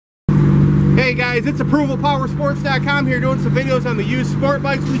Hey guys, it's ApprovalPowersports.com here doing some videos on the used sport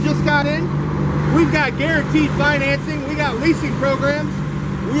bikes we just got in. We've got guaranteed financing, we got leasing programs,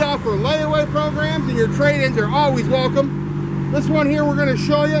 we offer layaway programs, and your trade-ins are always welcome. This one here we're going to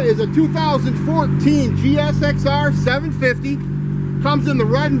show you is a 2014 GSX R750. Comes in the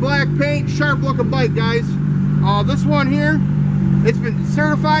red and black paint, sharp looking bike, guys. This one here, it's been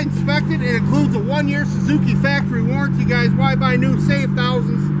certified, inspected, and includes a 1-year Suzuki factory warranty, guys. Why buy new, save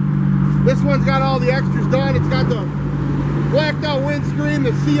thousands. This one's got all the extras done. It's got the blacked out windscreen, the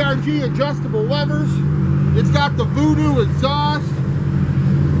CRG adjustable levers. It's got the Voodoo exhaust.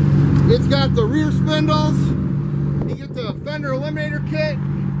 It's got the rear spindles. You get the fender eliminator kit,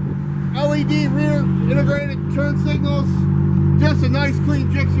 LED rear integrated turn signals. Just a nice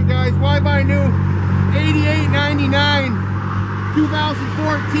clean jigsaw, guys. Why buy new? $88.99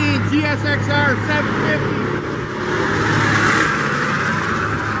 2014 GSX R750.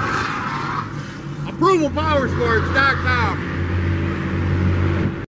 ApprovalPowersports.com.